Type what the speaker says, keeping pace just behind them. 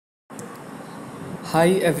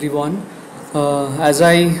Hi everyone. As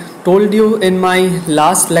I told you in my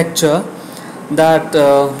last lecture that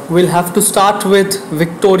we'll have to start with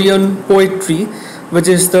Victorian poetry, which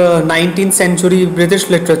is the 19th century British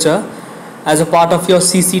literature, as a part of your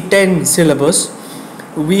CC10 syllabus.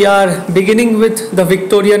 We are beginning with the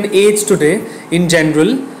Victorian age today in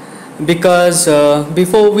general, because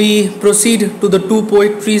before we proceed to the two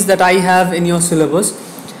poetries that I have in your syllabus,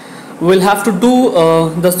 we'll have to do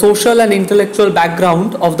the social and intellectual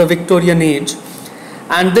background of the Victorian age.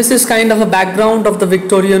 And this is kind of a background of the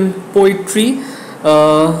Victorian poetry,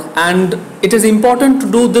 and it is important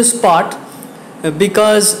to do this part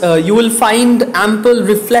because you will find ample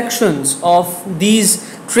reflections of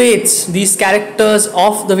these traits, these characters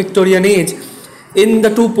of the Victorian age in the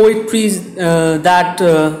two poetries that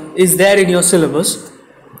is there in your syllabus.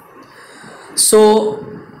 So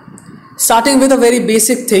starting with a very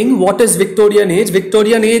basic thing, what is Victorian age?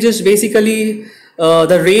 Victorian age is basically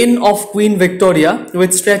the reign of Queen Victoria,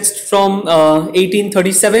 which stretched from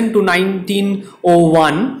 1837 to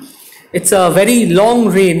 1901. It's a very long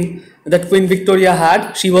reign that Queen Victoria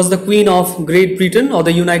had. She was the Queen of Great Britain or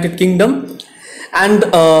the United Kingdom. And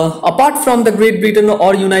apart from the Great Britain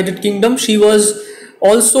or United Kingdom, she was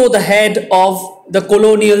also the head of the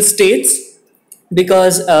colonial states,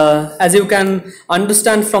 because as you can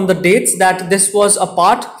understand from the dates that this was a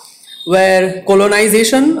part where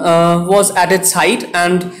colonization was at its height,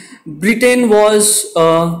 and Britain was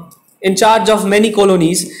in charge of many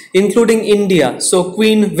colonies including India. So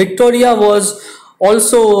Queen Victoria was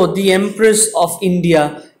also the Empress of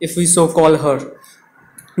India, if we so call her.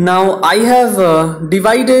 Now I have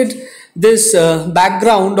divided this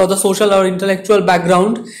background, or the social or intellectual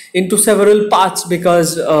background, into several parts,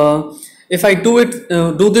 because if I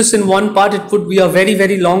do this in one part, it would be a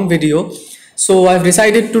very long video. So I've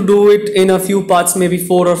decided to do it in a few parts, maybe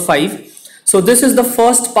 4 or 5. So this is the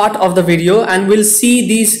first part of the video, and we'll see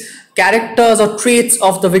these characters or traits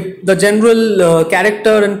of the general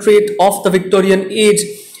character and trait of the Victorian age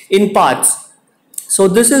in parts. So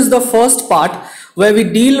this is the first part where we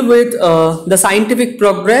deal with the scientific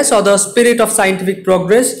progress, or the spirit of scientific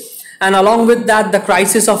progress, and along with that the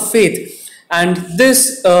crisis of faith. And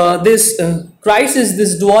this crisis,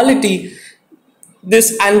 this duality,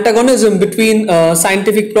 this antagonism between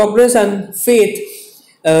scientific progress and faith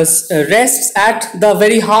rests at the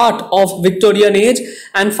very heart of Victorian age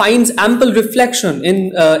and finds ample reflection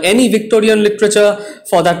in any Victorian literature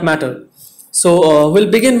for that matter. So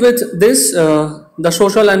we'll begin with this, the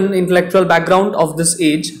social and intellectual background of this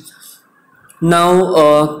age.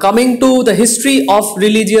 Now coming to the history of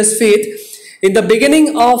religious faith, in the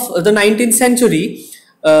beginning of the 19th century,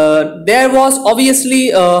 there was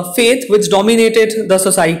obviously faith which dominated the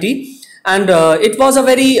society, and it was a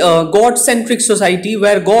very God-centric society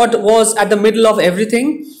where God was at the middle of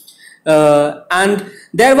everything. And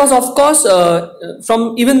there was, of course,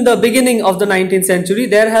 from even the beginning of the 19th century,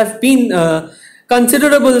 there have been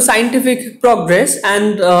considerable scientific progress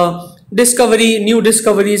and new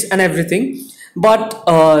discoveries and everything. But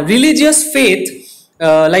religious faith,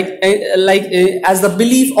 as the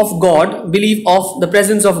belief of God, belief of the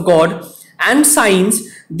presence of God, and science,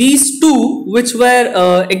 these two, which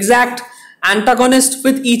were exact antagonists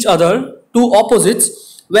with each other, two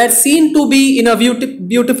opposites, were seen to be in a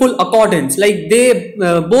beautiful accordance. Like they,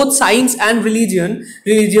 both science and religion,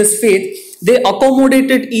 religious faith, they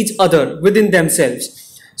accommodated each other within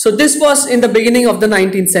themselves. So this was in the beginning of the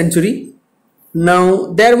 19th century.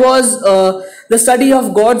 Now there was the study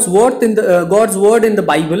of God's word in the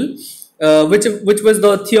Bible, which was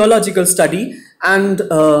the theological study, and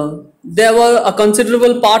there were a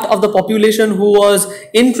considerable part of the population who was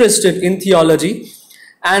interested in theology,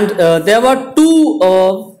 and there were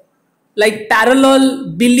two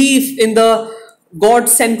parallel belief in the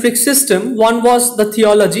God-centric system. One was the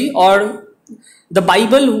theology, or the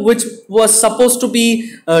Bible, which was supposed to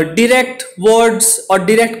be direct words or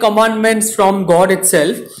direct commandments from God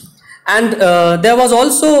itself. And there was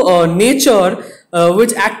also nature,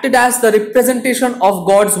 which acted as the representation of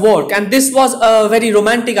God's work. And this was a very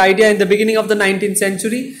romantic idea in the beginning of the 19th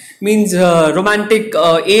century. Means romantic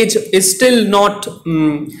age is still not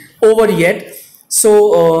over yet.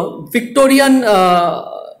 So Victorian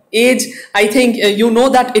age, I think you know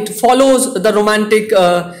that it follows the romantic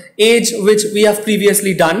age which we have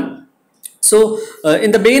previously done. So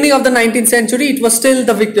in the beginning of the 19th century, it was still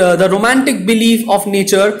the romantic belief of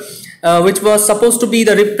nature, which was supposed to be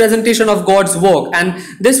the representation of God's work, and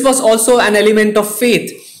this was also an element of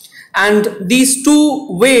faith. And these two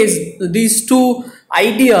ways, these two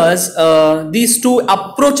ideas, these two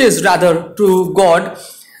approaches rather to God,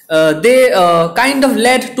 they kind of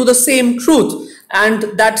led to the same truth, and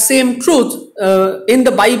that same truth in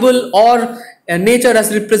the Bible or nature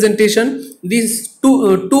as representation, these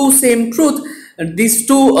two same truth, these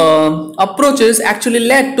two approaches actually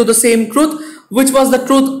led to the same truth, which was the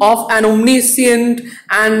truth of an omniscient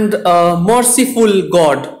and merciful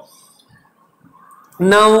God.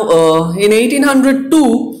 Now, in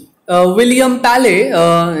 1802, William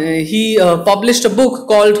Paley, he published a book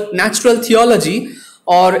called Natural Theology,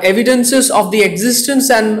 or Evidences of the Existence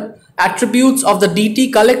and Attributes of the Deity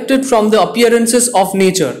Collected from the Appearances of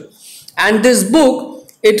Nature. And this book,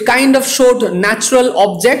 it kind of showed natural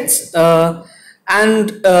objects, and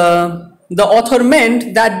the author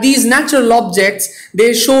meant that these natural objects,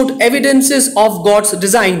 they showed evidences of God's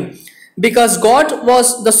design. Because God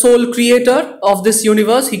was the sole creator of this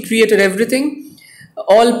universe, he created everything,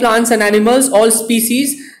 all plants and animals, all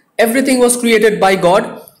species, everything was created by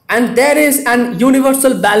God, and there is an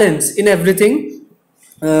universal balance in everything,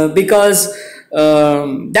 because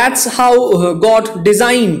that's how God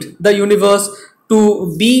designed the universe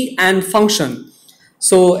to be and function.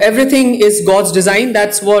 So everything is God's design.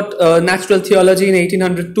 That's what Natural Theology in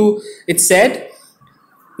 1802 it said.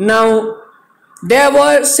 Now, there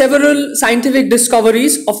were several scientific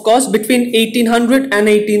discoveries, of course, between 1800 and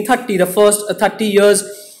 1830, the first 30 years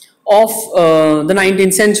of the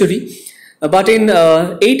 19th century. But in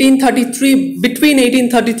 1833, between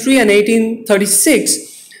 1833 and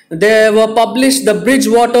 1836, there were published the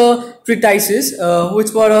Bridgewater treatises,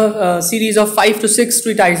 which were a series of 5 to 6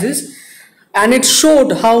 treatises, and it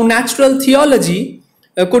showed how natural theology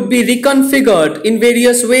could be reconfigured in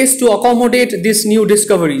various ways to accommodate these new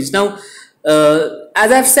discoveries. Now,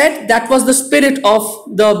 as I've said, that was the spirit of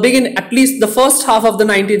the at least the first half of the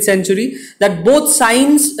 19th century, that both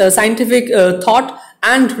science, scientific thought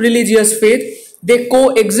and religious faith, they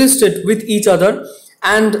coexisted with each other.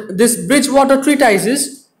 And this Bridgewater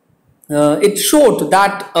treatises, it showed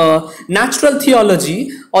that natural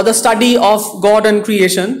theology, or the study of God and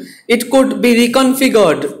creation, it could be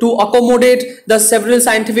reconfigured to accommodate the several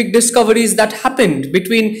scientific discoveries that happened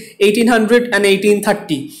between 1800 and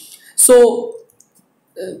 1830. So,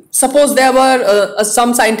 suppose there were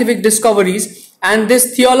some scientific discoveries, and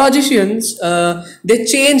these theologians, they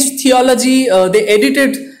changed theology, they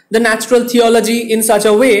edited the natural theology in such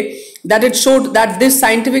a way that it showed that these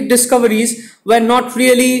scientific discoveries were not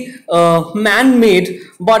really man-made,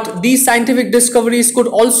 but these scientific discoveries could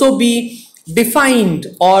also be defined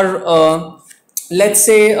or let's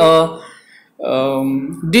say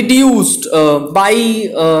deduced by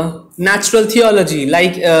natural theology,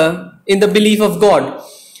 like in the belief of God.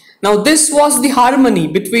 Now, this was the harmony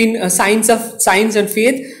between science and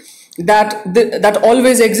faith that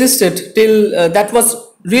always existed till that was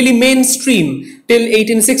really mainstream till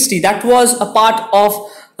 1860. That was a part of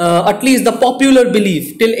at least the popular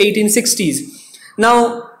belief till 1860s.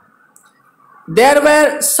 Now, there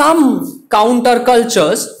were some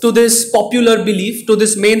countercultures to this popular belief, to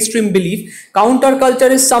this mainstream belief.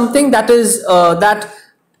 Counterculture is something that is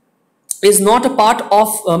not a part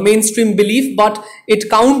of mainstream belief, but it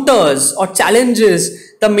counters or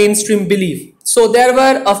challenges the mainstream belief. So there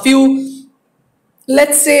were a few,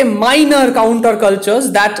 let's say, minor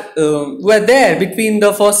countercultures that were there between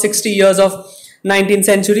the first 60 years of 19th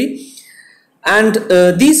century. And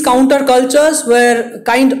these countercultures were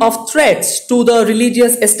kind of threats to the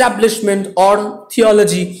religious establishment or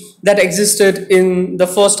theology that existed in the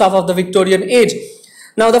first half of the Victorian age.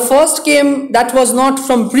 Now, the first came, that was not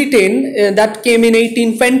from Britain, that came in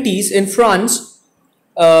 1820s in France,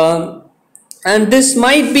 and this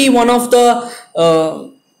might be one of the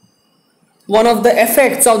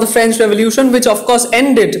effects of the French Revolution, which of course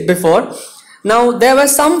ended before. Now, there were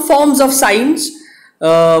some forms of science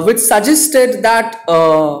which suggested that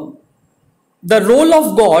the role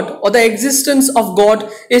of God or the existence of God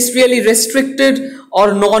is really restricted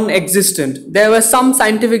or non-existent. There were some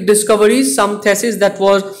scientific discoveries, some theses that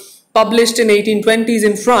were published in 1820s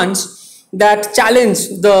in France that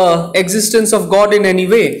challenged the existence of God in any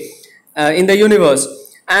way in the universe.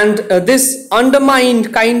 And this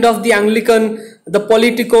undermined kind of the Anglican, the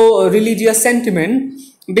politico-religious sentiment,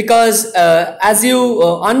 because as you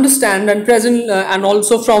understand and present and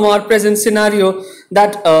also from our present scenario,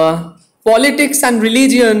 that politics and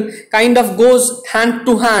religion kind of goes hand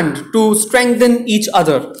to hand to strengthen each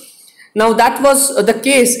other. Now, that was the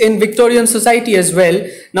case in Victorian society as well.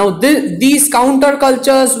 Now, these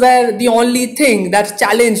countercultures were the only thing that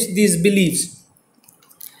challenged these beliefs.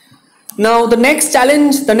 Now, the next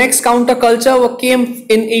challenge, the next counterculture came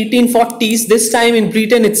in 1840s, this time in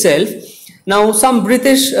Britain itself. Now, some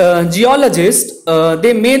British geologists,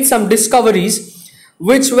 they made some discoveries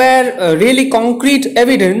which were really concrete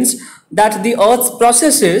evidence that the earth's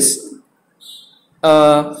processes,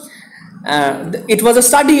 it was a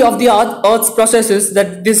study of the earth's processes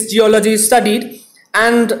that this geology studied,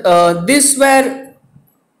 and these were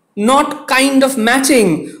not kind of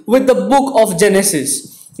matching with the book of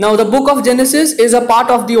Genesis. Now the book of Genesis is a part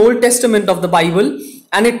of the Old Testament of the Bible,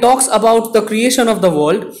 and it talks about the creation of the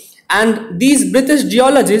world, and these British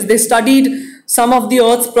geologists, they studied some of the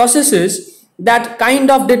earth's processes that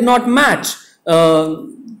kind of did not match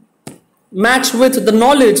with the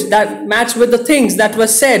knowledge, that match with the things that were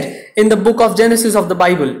said in the book of Genesis of the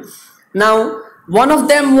Bible. Now one of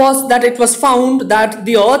them was that it was found that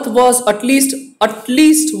the earth was at least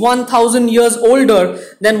 1000 years older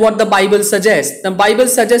than what the Bible suggests. The Bible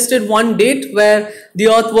suggested one date where the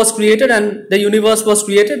earth was created and the universe was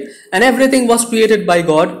created and everything was created by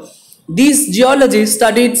God. These geologists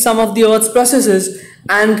studied some of the earth's processes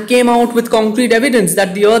and came out with concrete evidence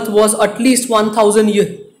that the earth was at least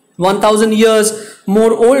 1000 years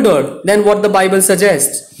more older than what the Bible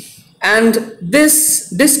suggests. And this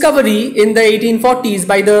discovery in the 1840s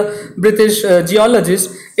by the British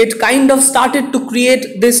geologists, it kind of started to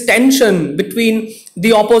create this tension between the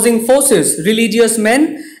opposing forces, religious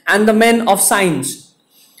men and the men of science.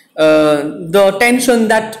 The tension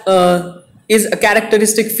that is a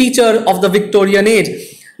characteristic feature of the Victorian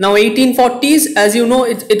Age. Now 1840s, as you know,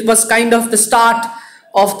 it was kind of the start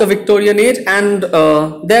of the Victorian Age, and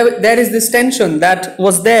there is this tension that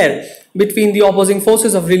was there between the opposing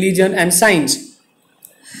forces of religion and science.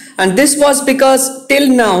 And this was because till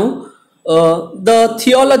now the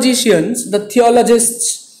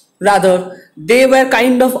theologists rather, they were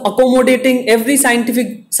kind of accommodating every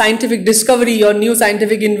scientific discovery or new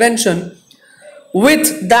scientific invention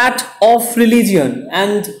with that of religion,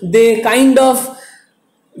 and they kind of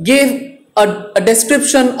gave a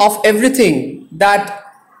description of everything, that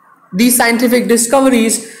these scientific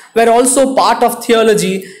discoveries were also part of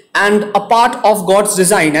theology and a part of God's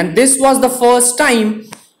design. And this was the first time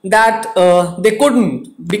that they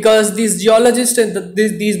couldn't, because these geologists and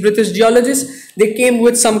these British geologists, they came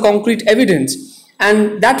with some concrete evidence,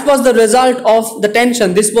 and that was the result of the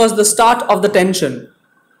tension. This was the start of the tension.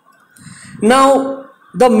 Now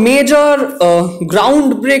the major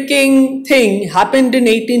groundbreaking thing happened in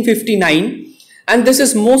 1859, and this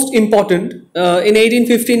is most important. In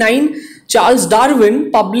 1859, Charles Darwin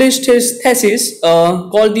published his thesis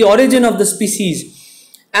called The Origin of the Species.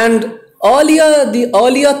 And the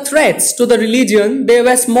earlier threats to the religion, they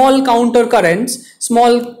were small countercurrents,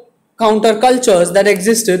 small countercultures that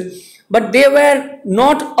existed, but they were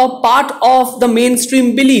not a part of the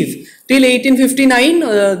mainstream belief. Till 1859,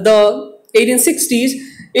 the 1860s,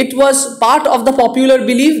 it was part of the popular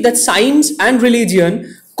belief that science and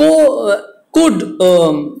religion could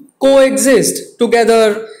coexist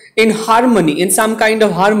together in harmony, in some kind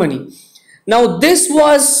of harmony. Now this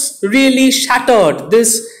was really shattered.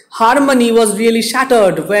 This harmony was really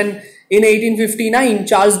shattered when in 1859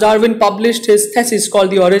 Charles Darwin published his thesis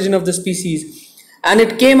called The Origin of the Species, and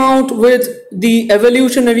it came out with the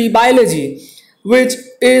evolutionary biology, which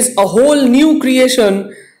is a whole new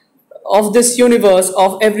creation of this universe,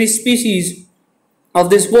 of every species of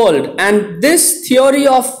this world. And this theory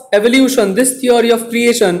of evolution, this theory of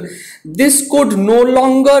creation, this could no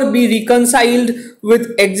longer be reconciled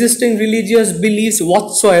with existing religious beliefs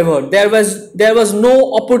whatsoever. There was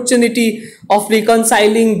no opportunity of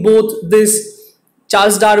reconciling both this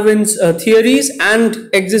Charles Darwin's theories and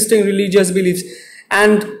existing religious beliefs.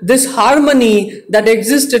 And this harmony that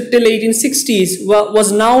existed till 1860s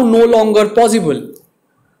was now no longer possible.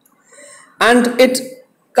 And it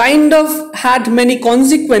kind of had many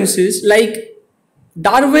consequences. Like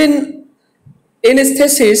Darwin in his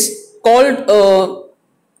thesis called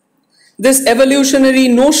this evolutionary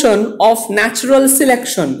notion of natural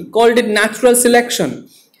selection, he called it natural selection,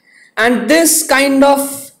 and this kind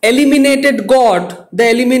of eliminated God, the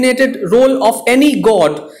eliminated role of any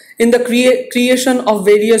God in the creation of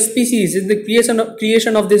various species, in the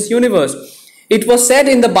creation of this universe. It was said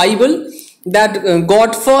in the Bible that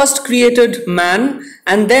God first created man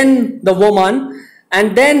and then the woman,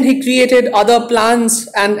 and then he created other plants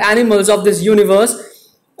and animals of this universe,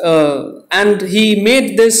 and he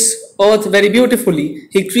made this earth very beautifully.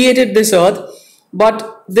 He created this earth,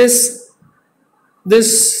 but this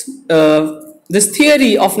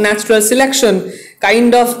theory of natural selection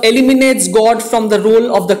kind of eliminates God from the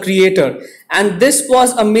role of the creator, and this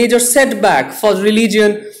was a major setback for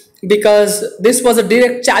religion, because this was a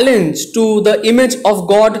direct challenge to the image of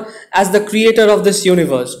God as the creator of this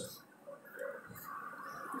universe.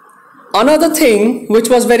 Another thing which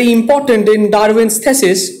was very important in Darwin's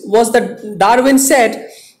thesis was that Darwin said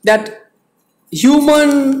that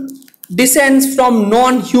human descends from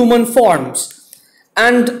non-human forms.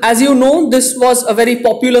 And as you know, this was a very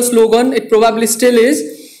popular slogan, it probably still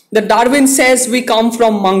is, that Darwin says we come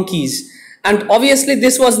from monkeys. And obviously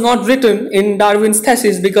this was not written in Darwin's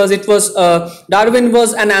thesis, because it was Darwin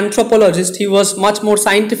was an anthropologist. He was much more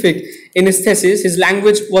scientific in his thesis. His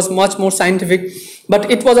language was much more scientific. But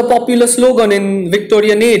it was a popular slogan in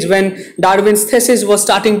Victorian age when Darwin's thesis was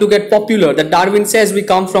starting to get popular, that Darwin says we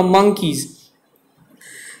come from monkeys.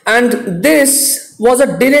 And this was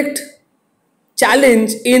a direct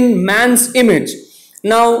challenge in man's image.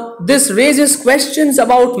 Now this raises questions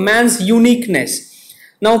about man's uniqueness.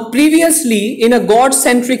 Now previously, in a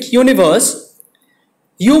God-centric universe,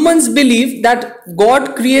 humans believed that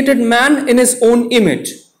God created man in his own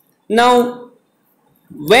image. Now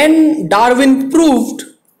when Darwin proved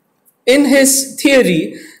in his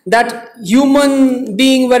theory that human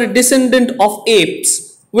beings were a descendant of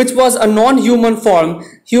apes, which was a non-human form,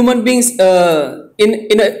 human beings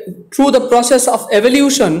through the process of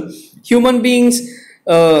evolution, human beings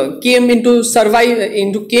came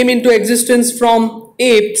into existence from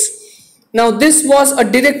apes. Now this was a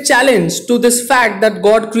direct challenge to this fact that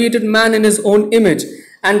God created man in his own image,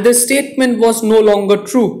 and this statement was no longer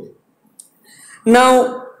true.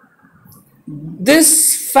 Now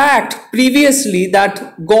this fact previously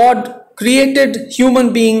that God created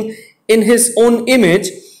human being in his own image,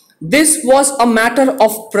 this was a matter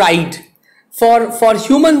of pride. For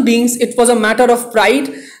human beings, it was a matter of pride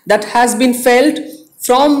that has been felt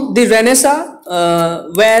from the Renaissance,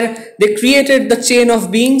 where they created the chain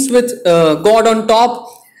of beings with God on top,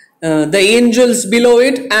 the angels below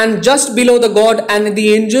it, and just below the God and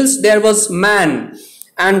the angels there was man.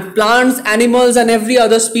 And plants, animals and every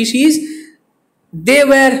other species, they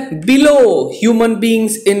were below human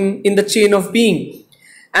beings in the chain of being.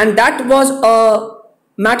 And that was a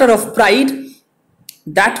matter of pride.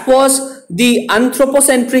 That was the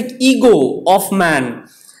anthropocentric ego of man.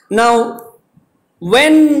 Now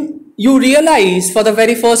when you realize for the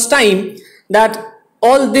very first time that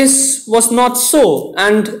all this was not so,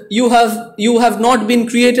 and you have not been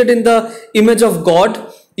created in the image of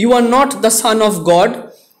God, you are not the son of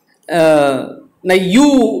God, now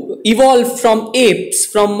you evolved from apes,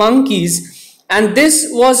 from monkeys, and this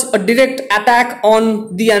was a direct attack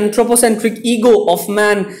on the anthropocentric ego of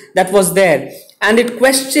man that was there, and it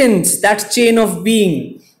questions that chain of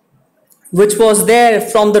being which was there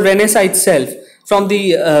from the Renaissance itself, from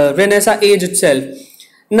the Renaissance age itself.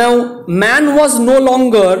 Now man was no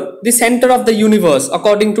longer the center of the universe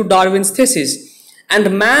according to Darwin's thesis,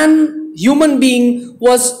 and man, human being,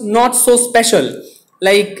 was not so special.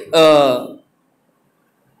 Like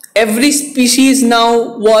every species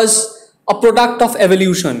now was a product of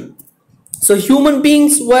evolution. So human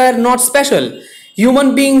beings were not special.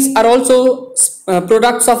 Human beings are also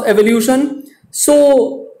products of evolution.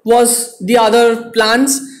 So was the other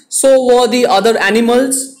plants, so were the other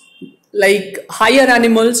animals, like higher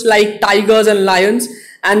animals like tigers and lions,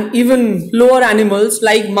 and even lower animals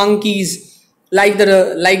like monkeys, like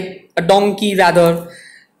a donkey rather.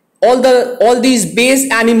 All these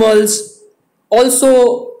base animals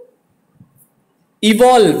also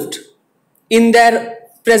evolved in their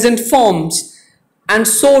present forms, and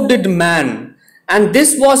so did man. And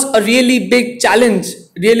this was a really big challenge,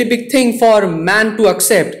 really big thing for man to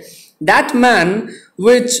accept. That man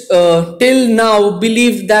which till now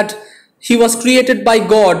believed that he was created by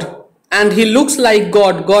God and he looks like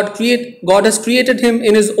God, God has created him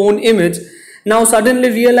in his own image, now suddenly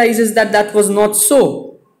realizes that that was not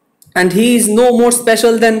so, and he is no more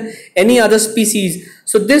special than any other species.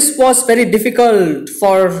 So this was very difficult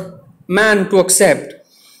for man to accept.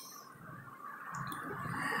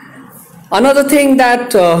 Another thing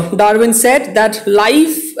that Darwin said, that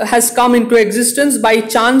life has come into existence by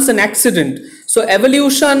chance and accident. So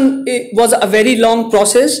evolution was a very long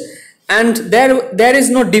process, and there is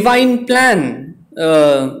no divine plan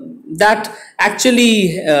that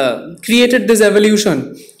actually created this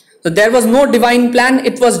evolution. So there was no divine plan,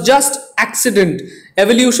 it was just accident.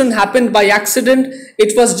 Evolution happened by accident,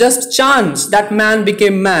 it was just chance that man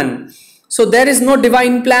became man. So there is no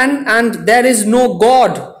divine plan, and there is no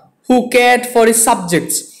God who cared for his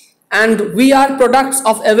subjects. And we are products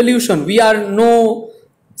of evolution, we are no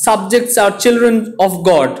subjects or children of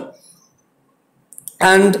God.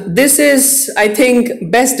 And this is, I think,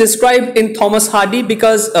 best described in Thomas Hardy,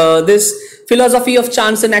 because this philosophy of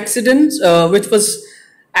chance and accident, which was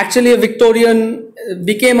actually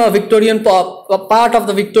became a Victorian part of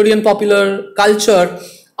the Victorian popular culture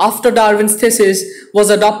after Darwin's thesis, was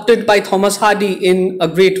adopted by Thomas Hardy in a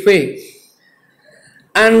great way.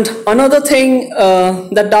 And another thing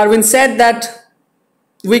that Darwin said, that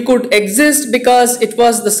we could exist because it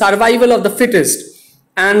was the survival of the fittest,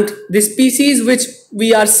 and the species which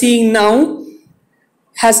we are seeing now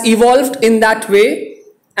has evolved in that way,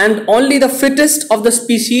 and only the fittest of the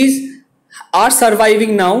species are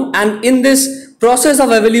surviving now. And in this process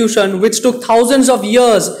of evolution, which took thousands of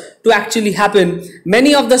years to actually happen,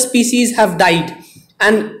 many of the species have died,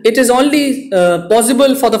 and it is only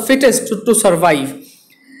possible for the fittest to survive.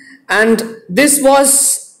 And this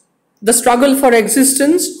was the struggle for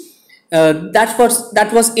existence that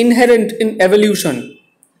was inherent in evolution.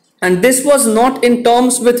 And this was not in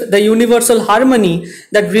terms with the universal harmony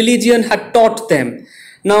that religion had taught them.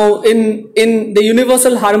 Now, in the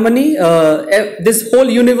universal harmony, this whole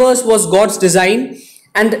universe was God's design,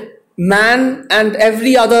 and man and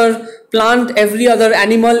every other plant, every other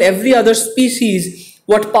animal, every other species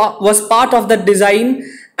was part of that design,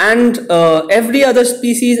 and every other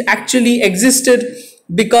species actually existed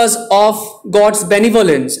because of God's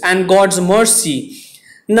benevolence and God's mercy.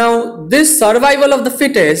 Now, this survival of the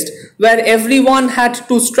fittest, where everyone had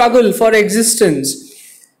to struggle for existence,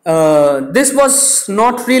 this was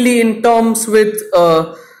not really in terms with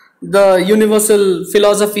the universal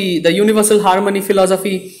philosophy, the universal harmony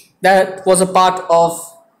philosophy that was a part of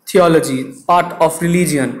theology, part of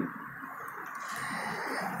religion.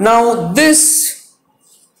 Now, the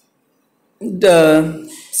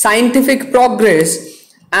scientific progress,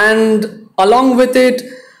 and along with it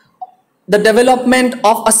the development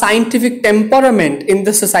of a scientific temperament in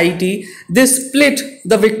the society, this split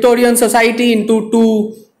the Victorian society into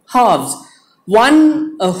two halves.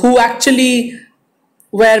 One who actually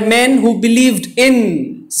were men who believed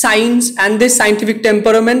in science and this scientific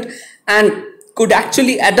temperament and could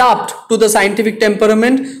actually adapt to the scientific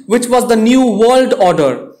temperament, which was the new world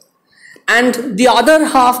order. And the other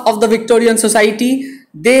half of the Victorian society,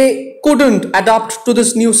 they couldn't adapt to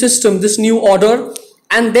this new system, this new order,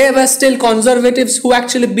 and they were still conservatives who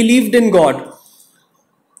actually believed in God.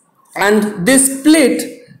 And this split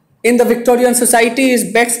in the Victorian society is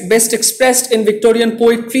best expressed in Victorian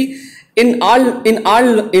poetry. In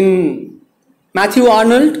Matthew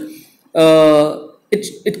Arnold,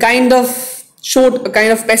 it kind of showed a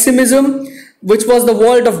kind of pessimism, which was the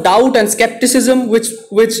world of doubt and skepticism, which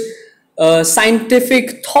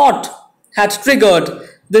scientific thought had triggered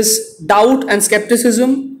this doubt and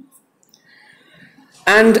skepticism.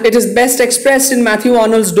 And it is best expressed in Matthew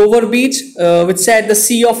Arnold's Dover Beach, which said, "The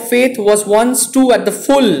sea of faith was once too at the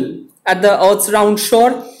full at the earth's round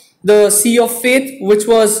shore." The sea of faith, which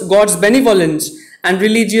was God's benevolence and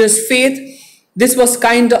religious faith, this was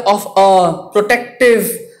kind of a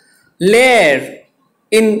protective layer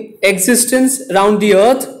in existence around the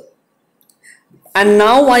earth. And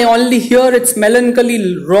now I only hear its melancholy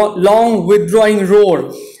long withdrawing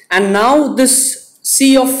roar. And now this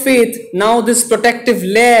sea of faith, now this protective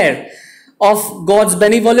layer of God's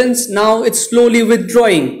benevolence, now it's slowly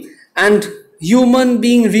withdrawing, and human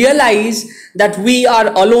being realize that we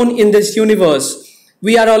are alone in this universe.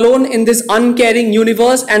 We are alone in this uncaring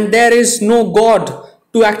universe, and there is no God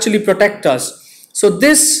to actually protect us. So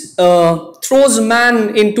this throws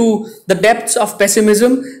man into the depths of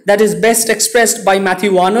pessimism that is best expressed by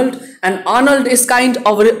Matthew Arnold. And Arnold is kind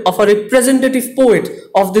of a representative poet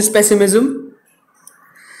of this pessimism.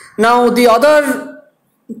 Now, the other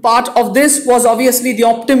part of this was obviously the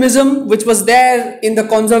optimism which was there in the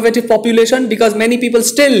conservative population, because many people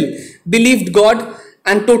still believed God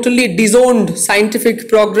and totally disowned scientific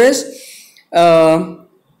progress.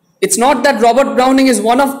 It's not that Robert Browning is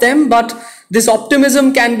one of them, but this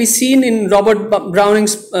optimism can be seen in Robert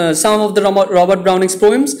Browning's some of the Robert Browning's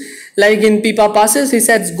poems. Like in Pippa Passes, he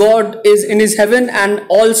says God is in his heaven and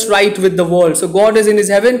all's right with the world. So God is in his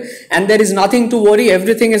heaven and there is nothing to worry,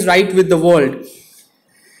 everything is right with the world.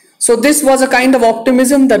 So this was a kind of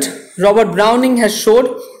optimism that Robert Browning has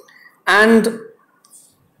showed. And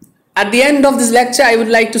at the end of this lecture, I would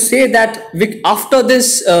like to say that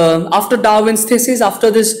after Darwin's thesis, after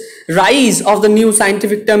this rise of the new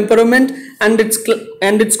scientific temperament and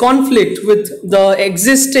its conflict with the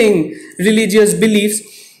existing religious beliefs,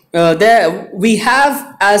 there we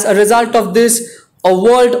have, as a result of this, a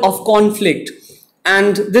world of conflict.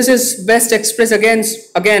 And this is best expressed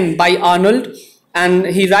again by Arnold. And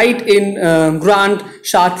he writes in Grand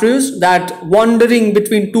Chartreuse that wandering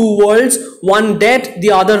between two worlds, one dead,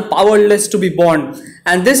 the other powerless to be born.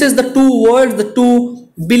 And this is the two worlds, the two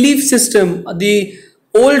belief system, the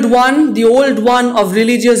old one of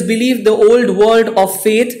religious belief, the old world of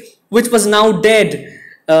faith, which was now dead.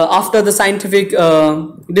 after the scientific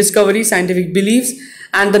discovery, scientific beliefs,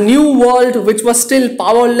 and the new world which was still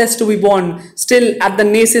powerless to be born, still at the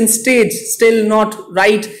nascent stage, still not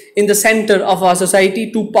right in the center of our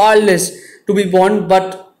society, too powerless to be born,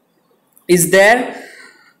 but is there,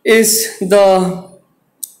 is the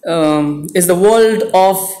world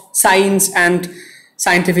of science and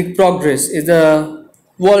scientific progress, is the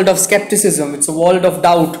world of skepticism, it's a world of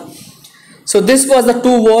doubt. So this was the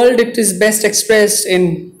two world. It is best expressed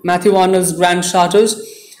in Matthew Arnold's Grand Charters.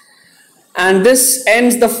 And this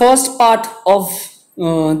ends the first part of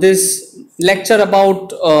this lecture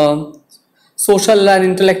about social and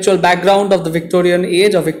intellectual background of the Victorian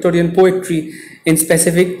age, or Victorian poetry in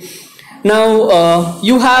specific. Now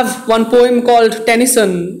you have one poem called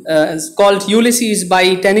Tennyson, called Ulysses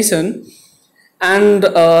by Tennyson, and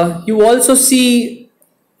you also see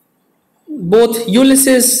both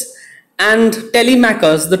Ulysses and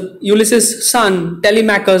Telemachus, the Ulysses' son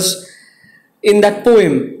Telemachus, in that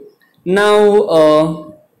poem.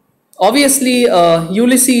 Now obviously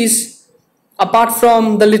Ulysses, apart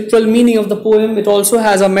from the literal meaning of the poem, it also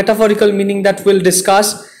has a metaphorical meaning that we'll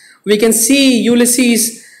discuss. We can see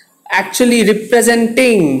Ulysses actually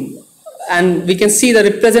representing, and we can see the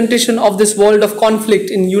representation of this world of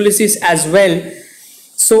conflict in Ulysses as well.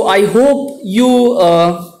 So I hope you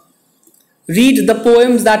read the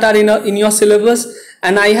poems that are in your syllabus,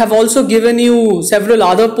 and I have also given you several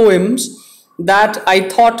other poems that I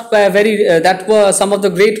thought were that were some of the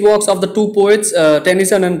great works of the two poets,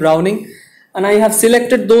 Tennyson and Browning, and I have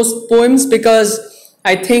selected those poems because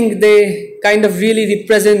I think they kind of really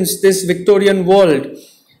represents this Victorian world.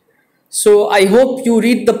 So I hope you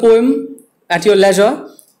read the poem at your leisure,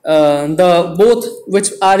 the both which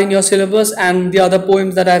are in your syllabus and the other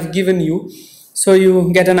poems that I have given you, so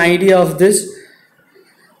you get an idea of this.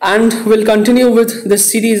 And we'll continue with this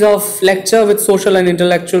series of lecture with social and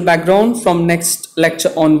intellectual background from next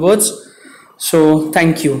lecture onwards. So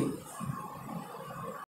thank you.